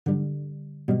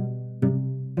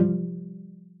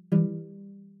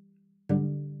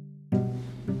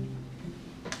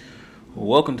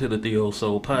Welcome to the Theo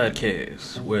Soul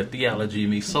Podcast, where theology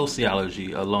meets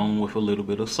sociology along with a little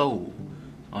bit of soul.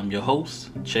 I'm your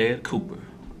host, Chad Cooper.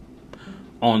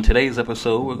 On today's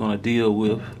episode, we're going to deal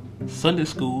with Sunday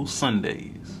School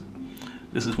Sundays.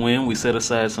 This is when we set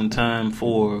aside some time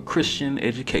for Christian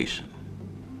education.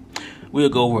 We'll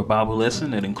go over a Bible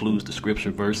lesson that includes the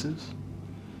scripture verses,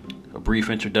 a brief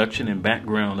introduction and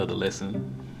background of the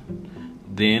lesson.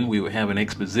 Then we will have an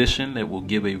exposition that will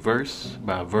give a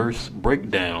verse-by-verse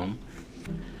breakdown.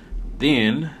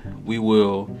 Then we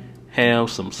will have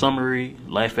some summary,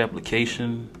 life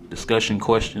application, discussion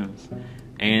questions,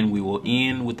 and we will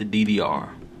end with the DDR,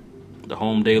 the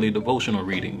home daily devotional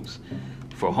readings,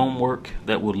 for homework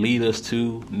that will lead us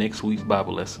to next week's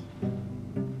Bible lesson.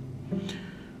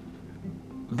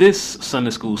 This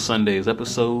Sunday School Sundays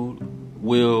episode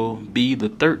will be the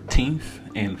 13th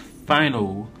and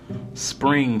final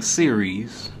spring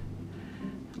series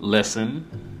lesson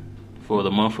for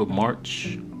the month of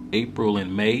March, April,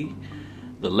 and May.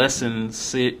 The lesson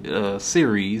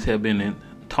series have been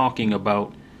talking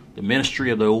about the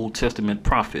ministry of the Old Testament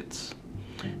prophets,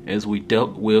 as we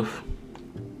dealt with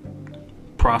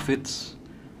prophets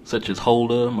such as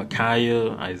Huldah,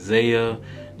 Micaiah, Isaiah,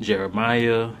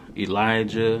 Jeremiah,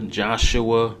 Elijah,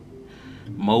 Joshua,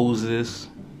 Moses,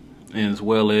 as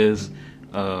well as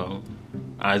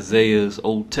Isaiah's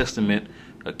Old Testament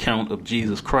account of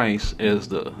Jesus Christ as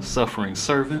the suffering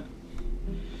servant.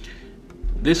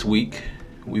 This week,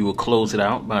 we will close it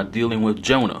out by dealing with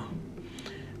Jonah,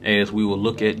 as we will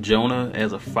look at Jonah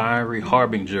as a fiery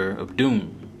harbinger of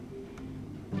doom.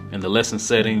 And the lesson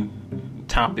setting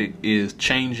topic is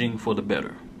changing for the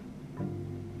better.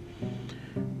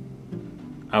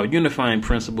 Our unifying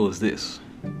principle is this: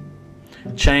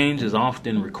 change is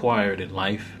often required in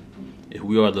life if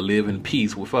we are to live in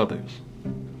peace with others.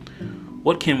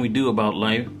 What can we do about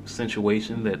life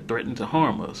situations that threaten to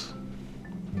harm us?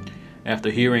 After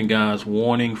hearing God's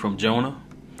warning from Jonah,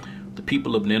 the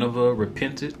people of Nineveh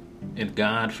repented and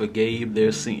God forgave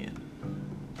their sin.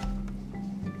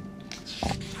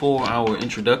 For our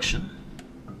introduction,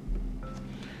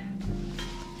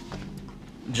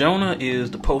 Jonah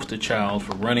is the poster child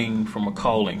for running from a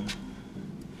calling.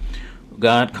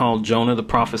 God called Jonah to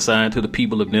prophesy to the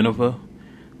people of Nineveh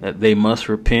that they must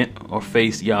repent or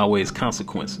face Yahweh's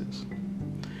consequences.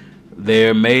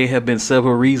 There may have been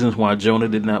several reasons why Jonah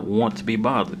did not want to be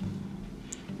bothered,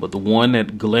 but the one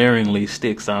that glaringly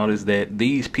sticks out is that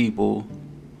these people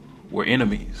were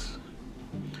enemies.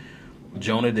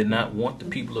 Jonah did not want the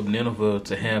people of Nineveh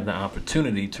to have the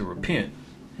opportunity to repent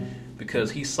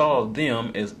because he saw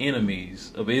them as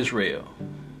enemies of Israel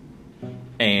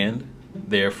and,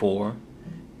 therefore,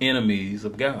 enemies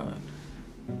of God.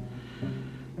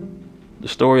 The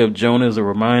story of Jonah is a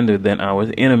reminder that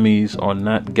our enemies are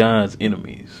not God's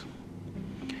enemies.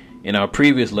 In our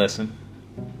previous lesson,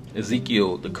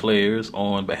 Ezekiel declares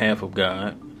on behalf of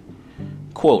God,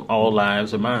 quote, "All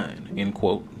lives are mine," end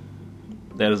quote.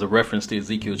 That is a reference to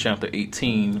Ezekiel chapter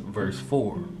 18, verse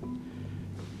 4.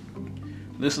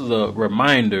 This is a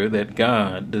reminder that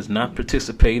God does not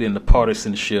participate in the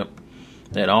partisanship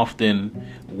that often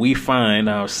we find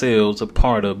ourselves a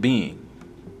part of being.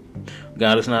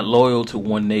 God is not loyal to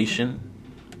one nation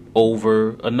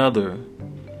over another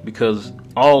because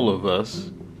all of us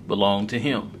belong to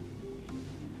Him.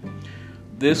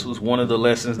 This was one of the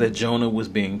lessons that Jonah was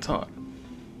being taught.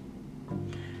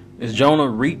 As Jonah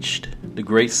reached the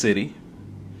great city,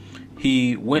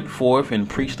 he went forth and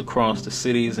preached across the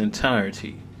city's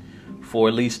entirety for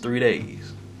at least 3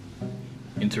 days.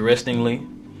 Interestingly,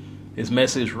 his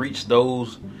message reached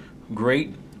those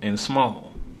great and small.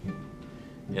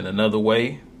 In another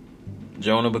way,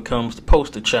 Jonah becomes the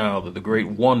poster child of the great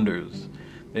wonders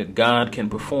that God can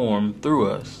perform through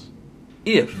us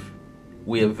if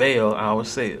we avail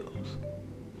ourselves.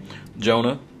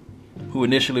 Jonah, who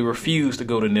initially refused to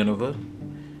go to Nineveh,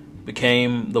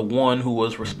 became the one who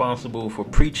was responsible for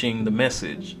preaching the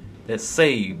message that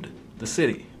saved the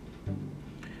city.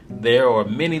 There are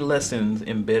many lessons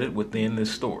embedded within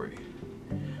this story,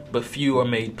 but few are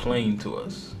made plain to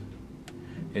us.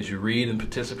 As you read and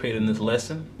participate in this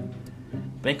lesson,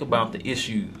 think about the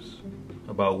issues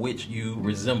about which you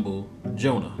resemble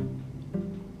Jonah.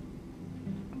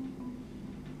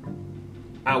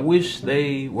 "I wish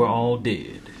they were all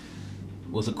dead,"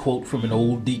 was a quote from an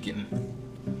old deacon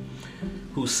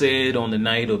who said on the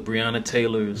night of Breonna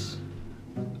Taylor's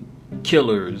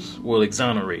killers were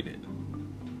exonerated.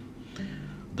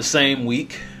 The same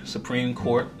week, Supreme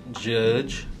Court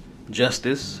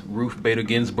Justice Ruth Bader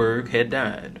Ginsburg had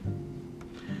died.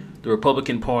 The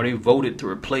Republican Party voted to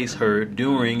replace her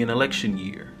during an election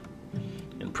year,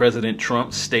 and President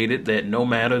Trump stated that no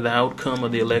matter the outcome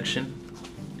of the election,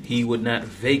 he would not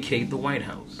vacate the White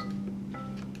House.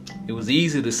 It was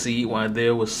easy to see why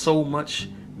there was so much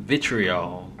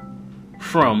vitriol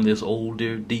from this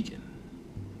older deacon.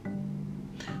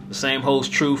 The same holds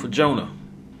true for Jonah,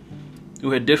 who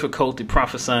had difficulty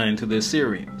prophesying to the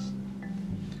Assyrians.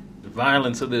 The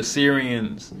violence of the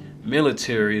Assyrians'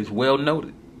 military is well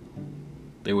noted.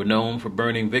 They were known for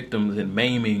burning victims and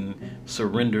maiming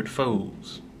surrendered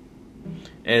foes,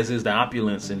 as is the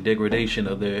opulence and degradation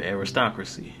of their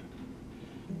aristocracy.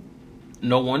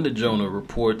 No wonder Jonah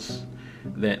reports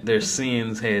that their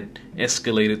sins had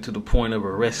escalated to the point of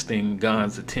arresting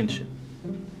God's attention.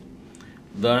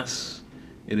 Thus,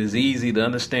 it is easy to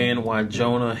understand why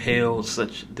Jonah held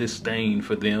such disdain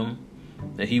for them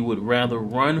that he would rather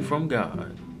run from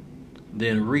God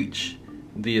than reach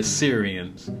the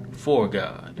Assyrians for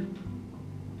God.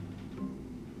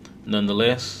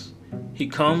 Nonetheless, he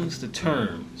comes to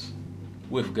terms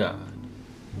with God.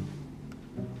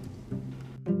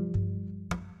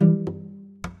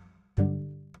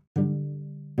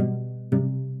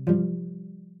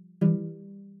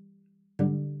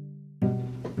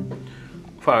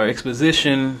 For our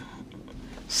exposition,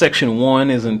 section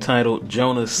 1 is entitled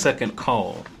Jonah's Second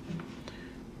Call.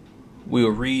 We'll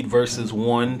read verses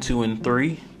 1, 2, and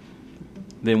 3,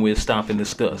 then we'll stop and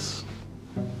discuss.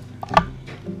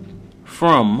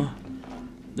 From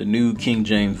the New King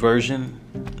James Version,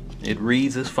 it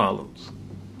reads as follows.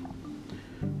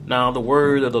 Now the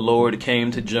word of the Lord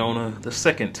came to Jonah the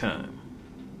second time,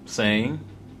 saying,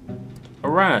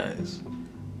 Arise,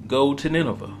 go to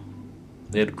Nineveh,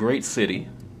 that great city,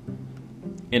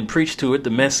 and preach to it the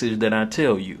message that I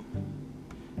tell you.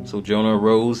 So Jonah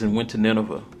arose and went to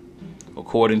Nineveh,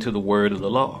 according to the word of the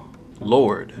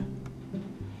Lord.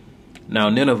 Now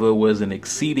Nineveh was an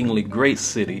exceedingly great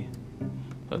city,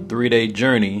 a 3-day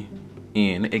journey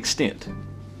in extent.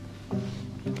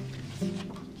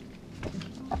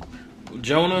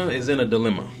 Jonah is in a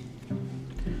dilemma.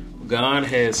 God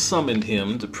has summoned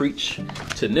him to preach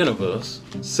to Nineveh's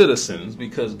citizens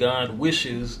because God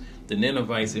wishes the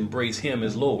Ninevites embrace him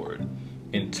as Lord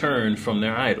and turn from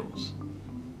their idols.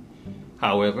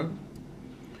 However,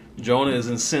 Jonah is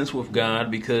incensed with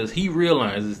God because he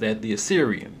realizes that the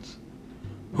Assyrians,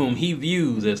 whom he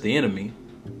views as the enemy,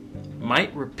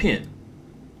 might repent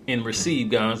and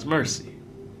receive God's mercy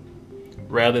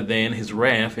rather than his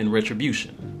wrath and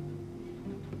retribution.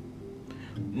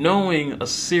 Knowing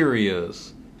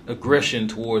Assyria's aggression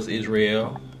towards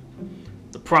Israel,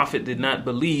 the prophet did not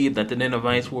believe that the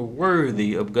Ninevites were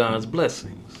worthy of God's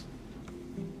blessings.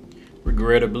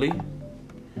 Regrettably,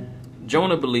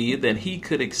 Jonah believed that he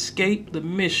could escape the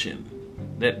mission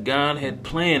that God had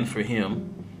planned for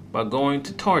him by going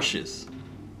to Tarshish,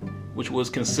 which was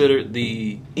considered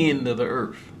the end of the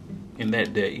earth in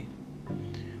that day,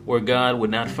 where God would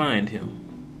not find him.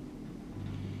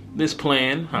 This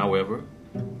plan, however,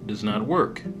 does not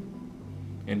work,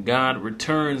 and God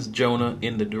returns Jonah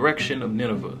in the direction of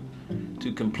Nineveh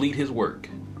to complete his work.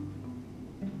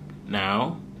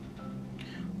 Now,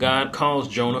 God calls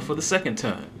Jonah for the second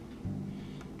time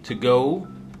to go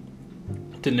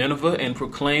to Nineveh and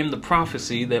proclaim the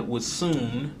prophecy that would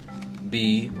soon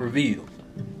be revealed.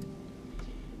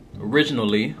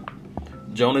 Originally,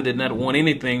 Jonah did not want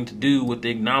anything to do with the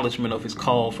acknowledgement of his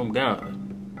call from God.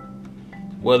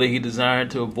 Whether he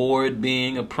desired to avoid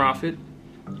being a prophet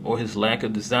or his lack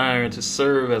of desire to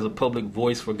serve as a public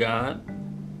voice for God,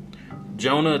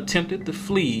 Jonah attempted to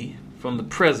flee from the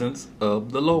presence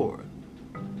of the Lord.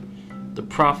 The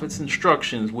prophet's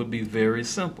instructions would be very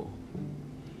simple.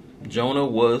 Jonah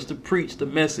was to preach the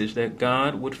message that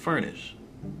God would furnish.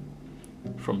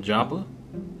 From Joppa,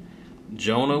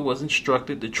 Jonah was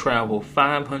instructed to travel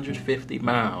 550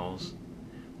 miles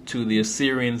to the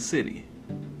Assyrian city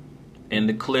and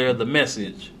declare the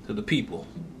message to the people,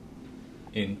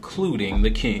 including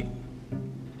the king.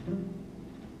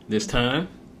 This time,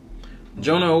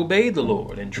 Jonah obeyed the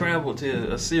Lord and traveled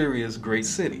to Assyria's great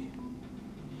city.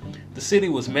 The city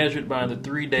was measured by the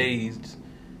 3 days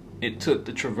it took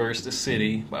to traverse the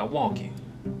city by walking.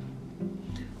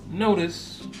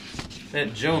 Notice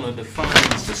that Jonah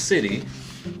defines the city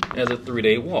as a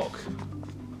 3-day walk.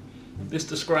 This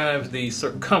describes the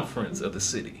circumference of the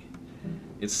city,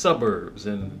 its suburbs,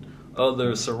 and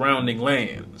other surrounding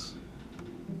lands.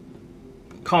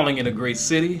 Calling it a great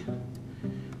city,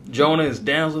 Jonah is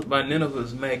dazzled by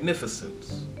Nineveh's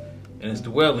magnificence and its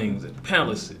dwellings and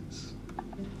palaces.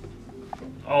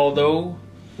 Although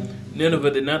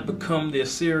Nineveh did not become the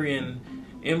Assyrian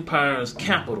Empire's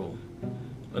capital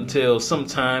until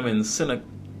sometime in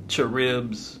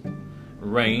Sennacherib's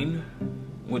reign,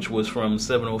 which was from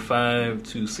 705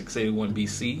 to 681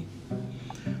 BC.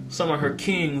 Some of her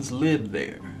kings lived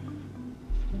there.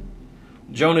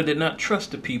 Jonah did not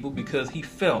trust the people because he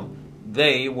felt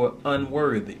they were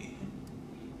unworthy,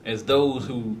 as those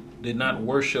who did not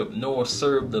worship nor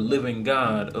serve the living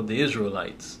God of the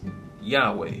Israelites,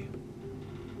 Yahweh.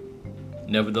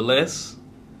 Nevertheless,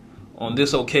 on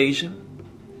this occasion,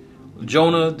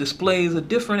 Jonah displays a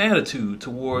different attitude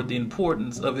toward the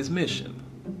importance of his mission,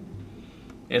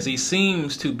 as he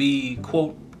seems to be,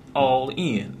 quote, all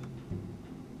in,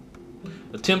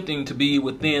 attempting to be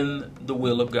within the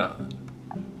will of God.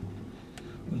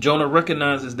 Jonah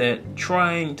recognizes that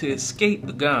trying to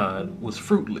escape God was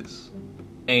fruitless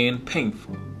and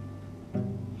painful.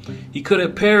 He could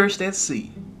have perished at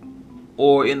sea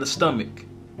or in the stomach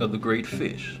of the great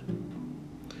fish,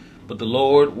 but the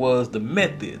Lord was the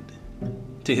method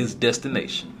to his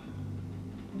destination.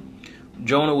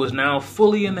 Jonah was now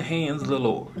fully in the hands of the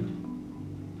Lord,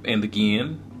 and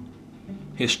again,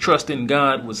 his trust in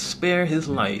God would spare his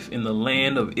life in the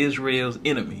land of Israel's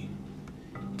enemy,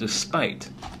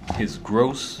 despite his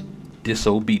gross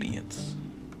disobedience.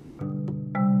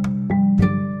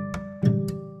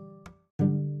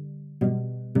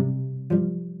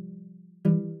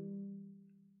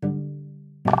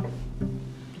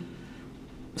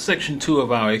 Section 2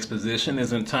 of our exposition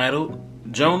is entitled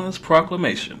Jonah's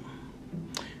Proclamation.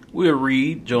 We'll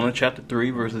read Jonah chapter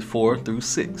 3 verses 4 through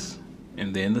 6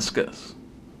 and then discuss.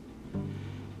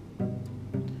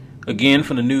 Again,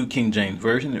 from the New King James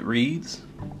Version, it reads,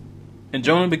 "And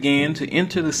Jonah began to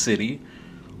enter the city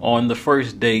on the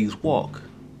first day's walk.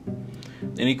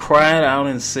 Then he cried out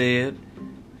and said,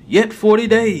 Yet 40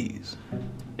 days,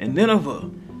 and Nineveh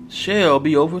shall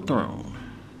be overthrown.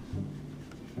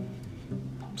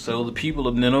 So the people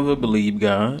of Nineveh believed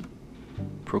God,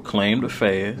 proclaimed a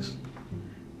fast,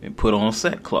 and put on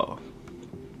sackcloth,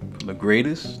 from the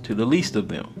greatest to the least of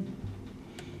them.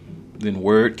 Then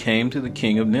word came to the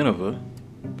king of Nineveh,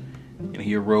 and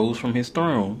he arose from his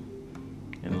throne,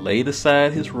 and laid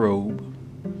aside his robe,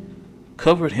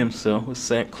 covered himself with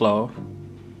sackcloth,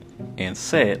 and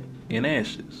sat in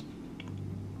ashes."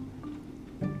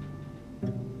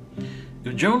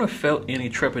 If Jonah felt any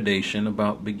trepidation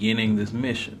about beginning this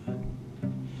mission,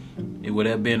 it would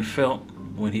have been felt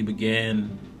when he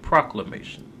began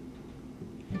proclamation.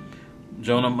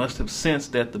 Jonah must have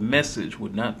sensed that the message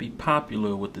would not be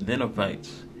popular with the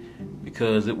Ninevites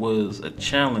because it was a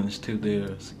challenge to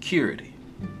their security.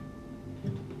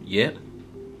 Yet,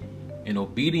 an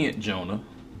obedient Jonah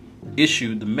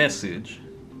issued the message.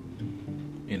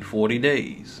 In 40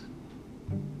 days,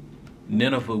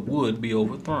 Nineveh would be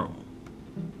overthrown.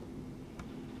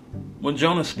 When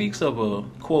Jonah speaks of a,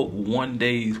 quote, 1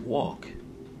 day's walk,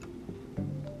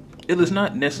 it does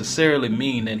not necessarily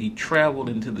mean that he traveled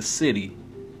into the city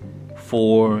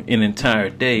for an entire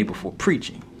day before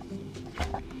preaching.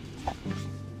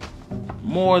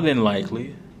 More than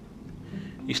likely,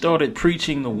 he started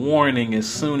preaching the warning as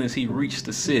soon as he reached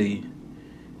the city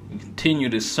and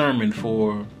continued his sermon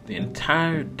for the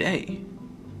entire day.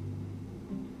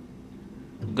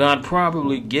 God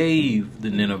probably gave the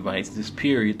Ninevites this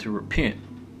period to repent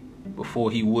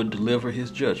before he would deliver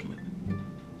his judgment.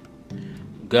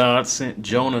 God sent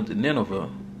Jonah to Nineveh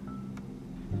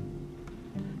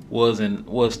was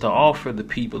to offer the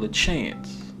people a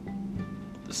chance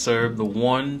to serve the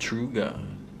one true God.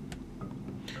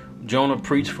 Jonah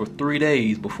preached for 3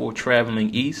 days before traveling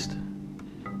east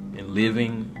and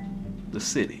leaving the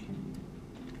city.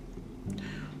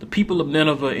 The people of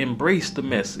Nineveh embraced the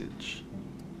message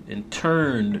and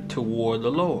turned toward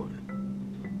the Lord.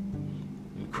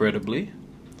 Incredibly,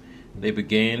 they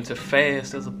began to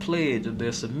fast as a pledge of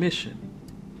their submission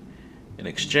and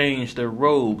exchanged their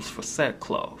robes for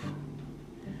sackcloth,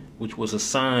 which was a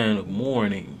sign of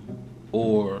mourning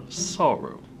or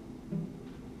sorrow.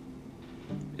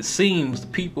 It seems the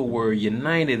people were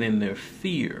united in their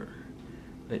fear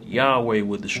that Yahweh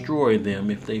would destroy them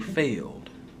if they failed.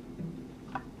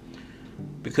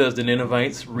 Because the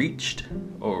Ninevites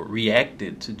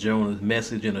reacted to Jonah's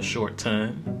message in a short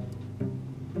time,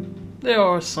 there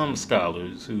are some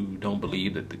scholars who don't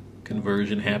believe that the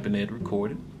conversion happened as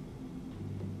recorded.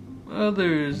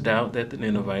 Others doubt that the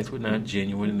Ninevites were not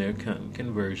genuine in their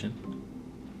conversion.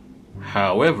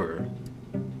 However,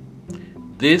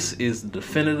 this is the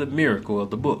definitive miracle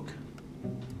of the book.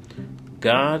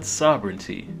 God's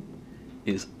sovereignty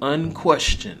is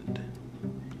unquestioned,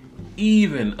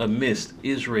 even amidst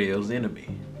Israel's enemy.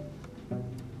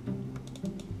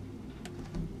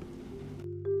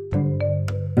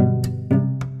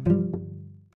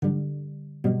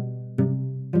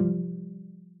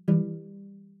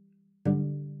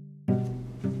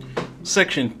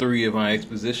 Section 3 of our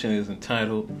exposition is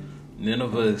entitled,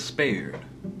 Nineveh is Spared.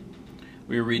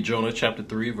 We read Jonah chapter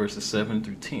 3, verses 7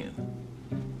 through 10.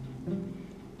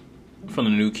 From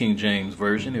the New King James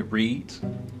Version, it reads,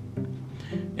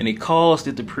 "And he caused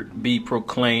it to be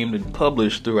proclaimed and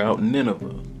published throughout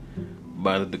Nineveh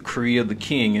by the decree of the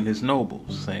king and his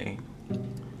nobles, saying,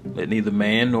 Let neither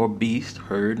man nor beast,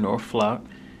 herd nor flock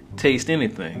taste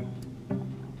anything.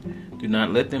 Do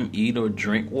not let them eat or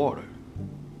drink water,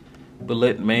 but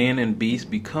let man and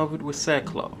beast be covered with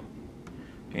sackcloth,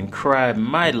 and cry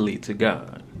mightily to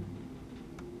God.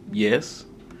 Yes,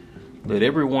 let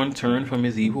everyone turn from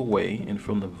his evil way and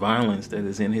from the violence that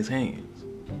is in his hands.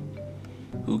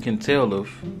 Who can tell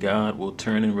if God will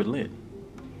turn and relent,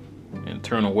 and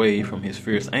turn away from his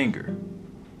fierce anger,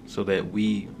 so that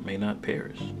we may not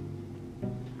perish?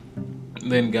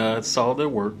 Then God saw their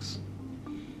works,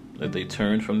 that they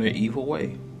turned from their evil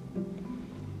way,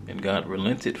 and God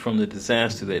relented from the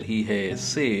disaster that he had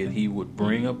said he would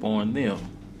bring upon them,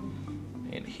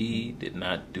 and he did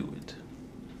not do it."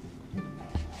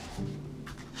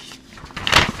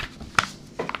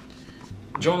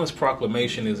 Jonah's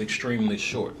proclamation is extremely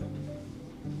short.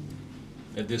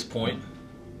 At this point,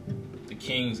 the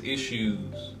king issues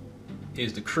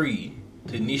his decree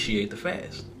to initiate the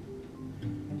fast,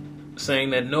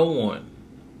 saying that no one,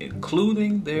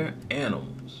 including their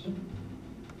animals,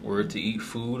 were to eat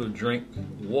food or drink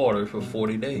water for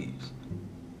 40 days.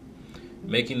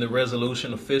 Making the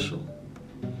resolution official,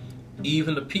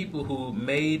 even the people who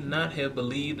may not have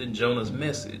believed in Jonah's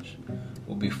message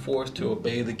will be forced to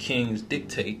obey the king's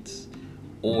dictates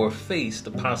or face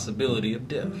the possibility of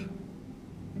death.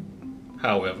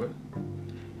 However,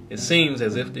 it seems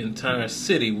as if the entire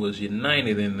city was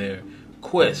united in their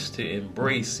quest to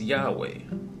embrace Yahweh.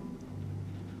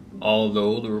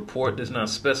 Although the report does not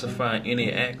specify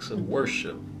any acts of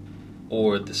worship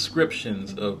or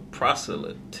descriptions of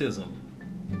proselytism,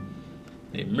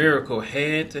 a miracle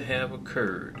had to have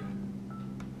occurred.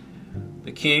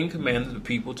 The king commanded the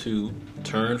people to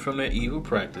turn from their evil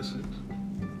practices,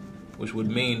 which would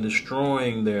mean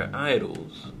destroying their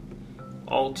idols,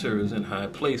 altars, and high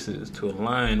places to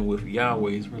align with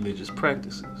Yahweh's religious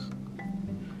practices.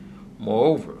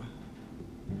 Moreover,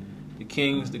 the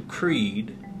kings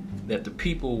decreed that the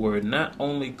people were not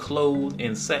only clothed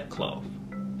in sackcloth,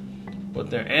 but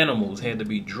their animals had to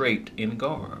be draped in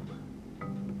garb.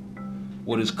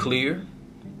 What is clear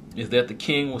is that the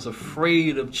king was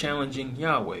afraid of challenging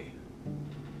Yahweh,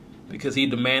 because he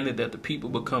demanded that the people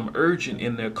become urgent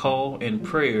in their call and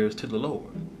prayers to the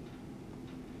Lord.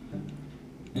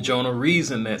 Jonah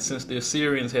reasoned that since the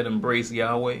Assyrians had embraced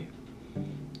Yahweh,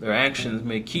 their actions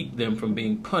may keep them from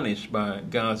being punished by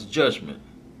God's judgment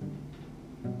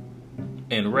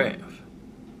and wrath.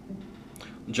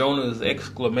 Jonah's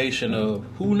exclamation of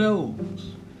 "Who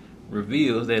knows?"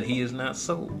 reveals that he is not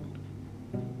sold.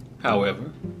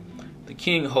 However, the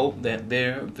king hoped that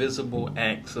their visible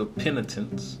acts of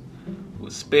penitence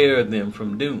would spare them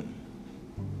from doom.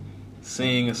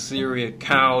 Seeing Assyria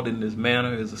cowed in this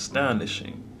manner is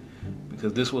astonishing,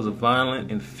 because this was a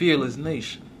violent and fearless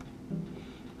nation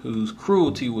whose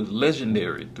cruelty was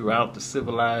legendary throughout the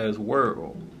civilized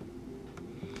world.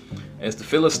 As the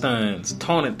Philistines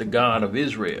taunted the God of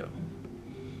Israel,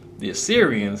 the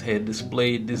Assyrians had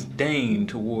displayed disdain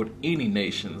toward any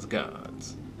nation's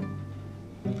gods,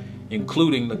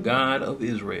 including the God of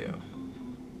Israel.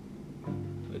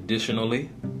 Additionally,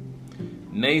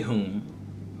 Nahum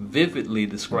vividly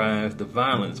describes the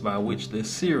violence by which the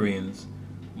Assyrians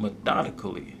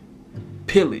methodically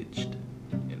pillaged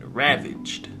and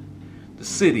ravaged the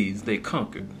cities they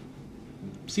conquered.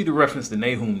 See the reference to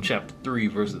Nahum chapter 3,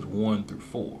 verses 1 through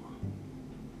 4.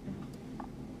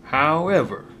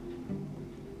 However,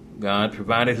 God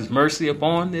provided his mercy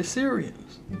upon the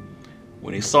Assyrians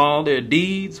when he saw their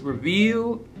deeds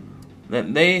revealed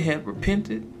that they had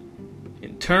repented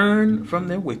and turned from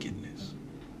their wickedness.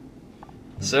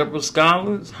 Several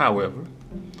scholars, however,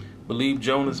 believe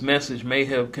Jonah's message may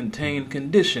have contained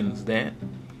conditions that,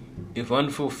 if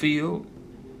unfulfilled,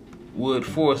 would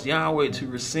force Yahweh to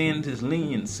rescind his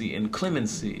leniency and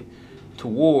clemency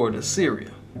toward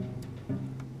Assyria.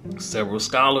 Several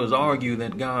scholars argue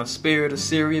that God spared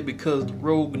Assyria because the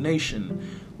rogue nation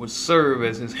would serve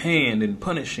as his hand in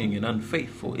punishing an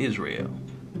unfaithful Israel.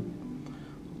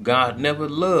 God never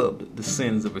loved the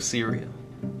sins of Assyria.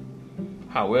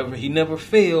 However, he never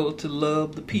failed to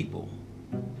love the people.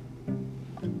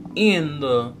 In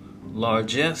the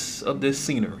largesse of this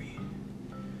scenery,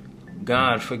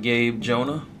 God forgave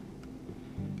Jonah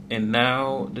and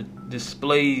now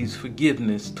displays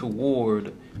forgiveness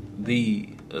toward the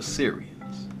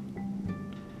Assyrians.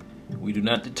 we do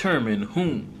not determine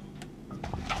whom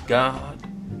God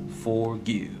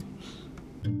forgives.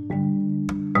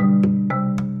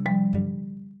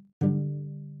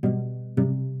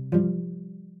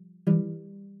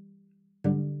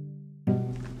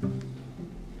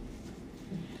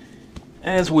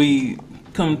 As we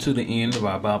come to the end of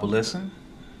our Bible lesson,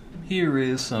 here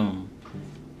is some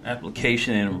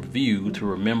application and review to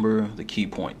remember the key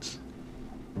points.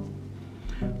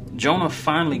 Jonah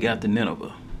finally got to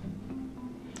Nineveh.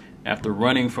 After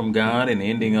running from God and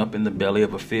ending up in the belly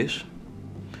of a fish,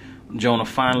 Jonah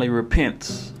finally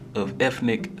repents of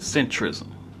ethnic centrism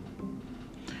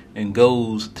and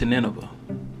goes to Nineveh.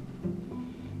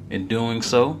 In doing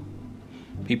so,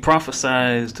 he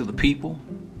prophesies to the people,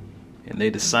 and they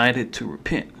decided to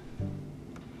repent.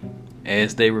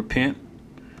 As they repent,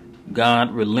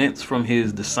 God relents from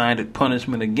his decided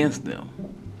punishment against them.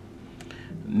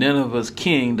 Nineveh's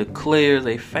king declares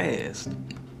a fast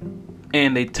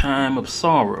and a time of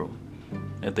sorrow,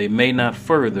 that they may not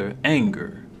further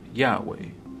anger Yahweh.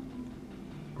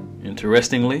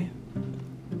 Interestingly,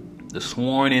 the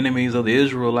sworn enemies of the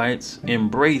Israelites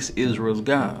embrace Israel's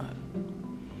God.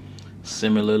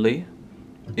 Similarly,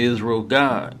 Israel's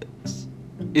God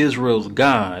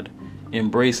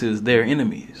embraces their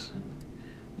enemies,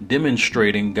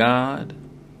 demonstrating God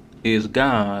is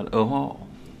God of all.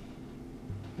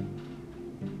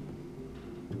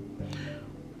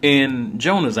 In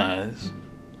Jonah's eyes,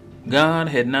 God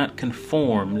had not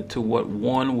conformed to what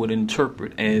one would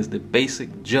interpret as the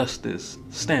basic justice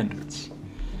standards.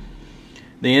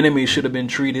 The enemy should have been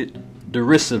treated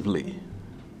derisively,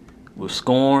 with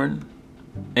scorn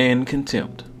and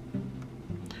contempt.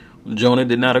 Jonah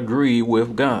did not agree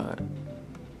with God,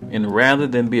 and rather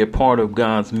than be a part of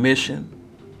God's mission,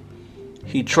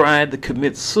 he tried to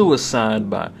commit suicide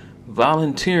by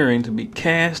volunteering to be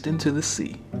cast into the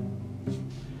sea.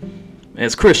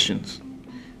 As Christians,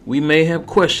 we may have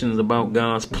questions about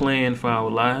God's plan for our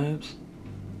lives.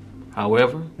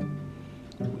 However,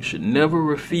 we should never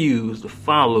refuse to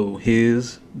follow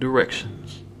his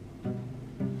directions.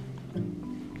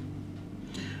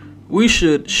 We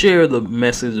should share the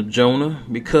message of Jonah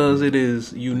because it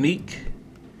is unique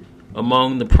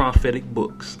among the prophetic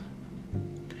books.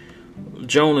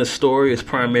 Jonah's story is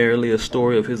primarily a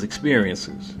story of his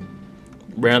experiences,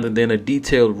 rather than a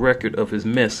detailed record of his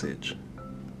message.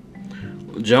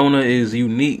 Jonah is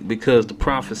unique because the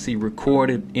prophecy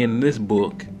recorded in this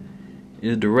book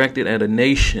is directed at a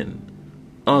nation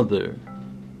other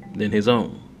than his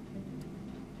own.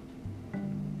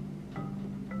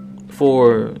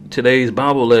 For today's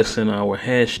Bible lesson, our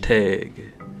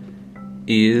hashtag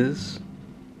is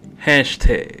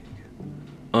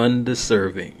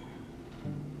 #undeserving.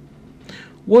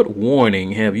 What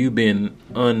warning have you been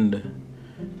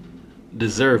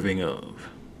undeserving of?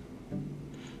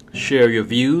 Share your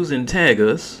views and tag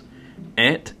us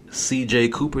at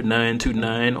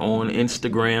CJCooper929 on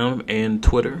Instagram and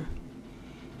Twitter,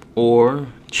 or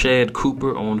Chad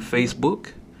Cooper on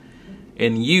Facebook,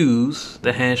 and use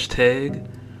the hashtag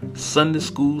Sunday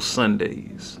School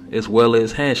Sundays, as well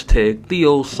as hashtag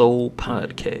Theo Soul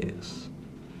Podcast.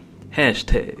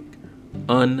 Hashtag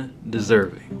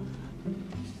undeserving.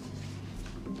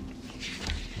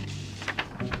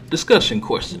 Discussion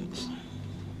questions.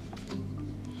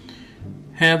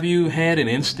 Have you had an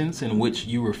instance in which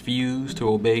you refused to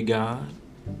obey God?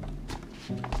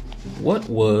 What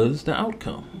was the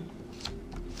outcome?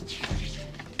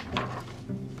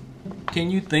 Can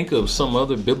you think of some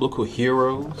other biblical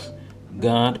heroes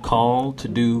God called to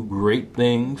do great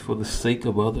things for the sake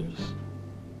of others?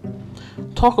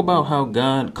 Talk about how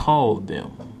God called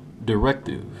them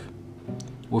directive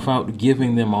without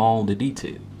giving them all the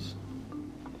details.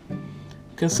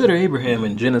 Consider Abraham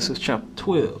in Genesis chapter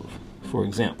 12, for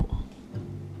example.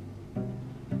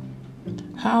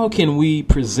 How can we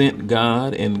present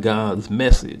God and God's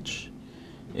message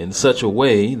in such a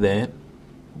way that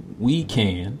we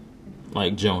can,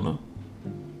 like Jonah,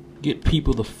 get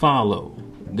people to follow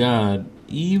God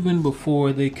even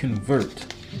before they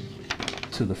convert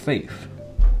to the faith?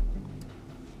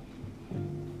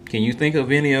 Can you think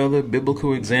of any other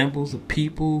biblical examples of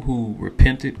people who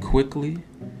repented quickly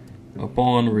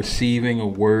upon receiving a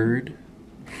word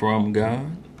from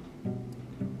God?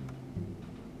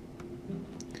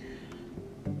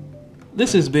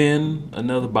 This has been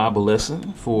another Bible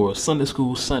lesson for Sunday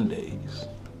School Sundays.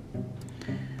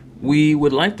 We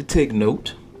would like to take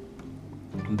note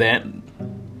that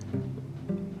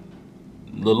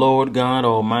the Lord God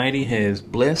Almighty has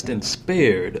blessed and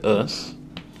spared us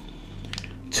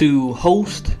to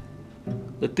host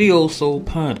the Theo Soul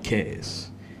Podcast,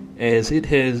 as it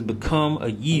has become a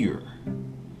year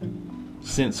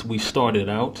since we started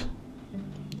out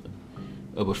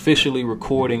of officially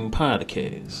recording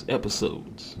podcast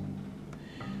episodes.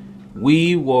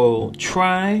 We will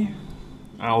try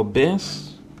our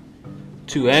best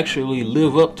to actually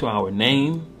live up to our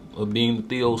name of being the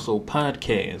Theoso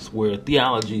Podcast, where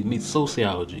theology meets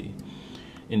sociology,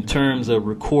 in terms of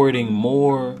recording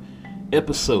more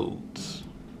episodes,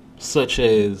 such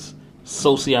as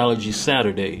Sociology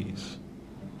Saturdays,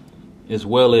 as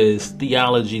well as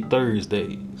Theology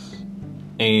Thursdays,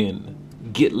 and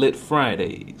Get Lit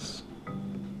Fridays.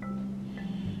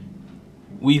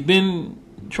 We've been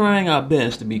trying our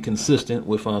best to be consistent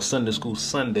with our Sunday School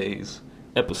Sundays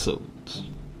episodes.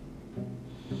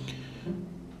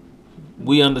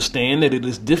 We understand that it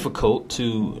is difficult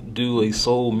to do a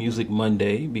Soul Music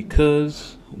Monday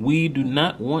because we do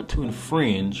not want to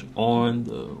infringe on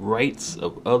the rights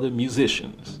of other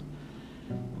musicians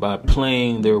by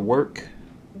playing their work,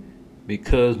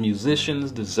 because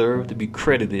musicians deserve to be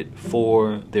credited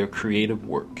for their creative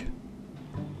work.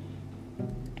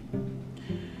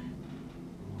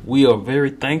 We are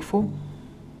very thankful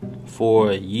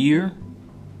for a year,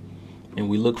 and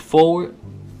we look forward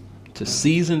to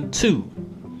season 2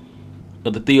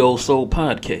 of the Theo Soul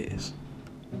Podcast.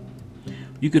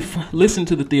 You could listen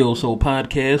to the Theo Soul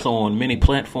Podcast on many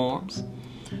platforms,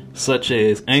 such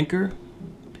as Anchor,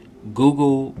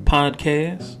 Google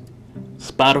Podcasts,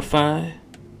 Spotify,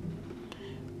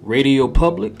 Radio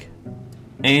Public,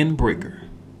 and Breaker.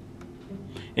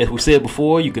 As we said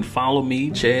before, you can follow me,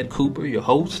 Chad Cooper, your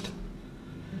host,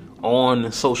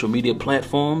 on social media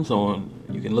platforms.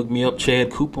 You can look me up,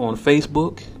 Chad Cooper, on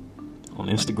Facebook, on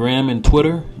Instagram and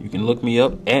Twitter. You can look me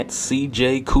up at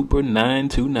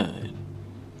CJCooper929.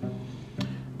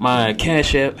 My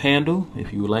Cash App handle,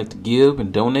 if you would like to give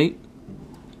and donate,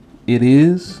 it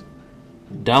is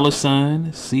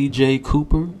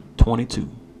 $CJCooper22.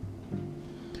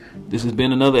 This has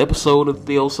been another episode of the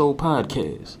Theo Soul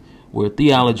Podcast, where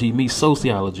theology meets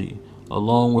sociology,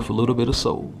 along with a little bit of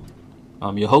soul.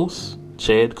 I'm your host,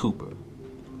 Chad Cooper.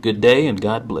 Good day and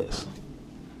God bless.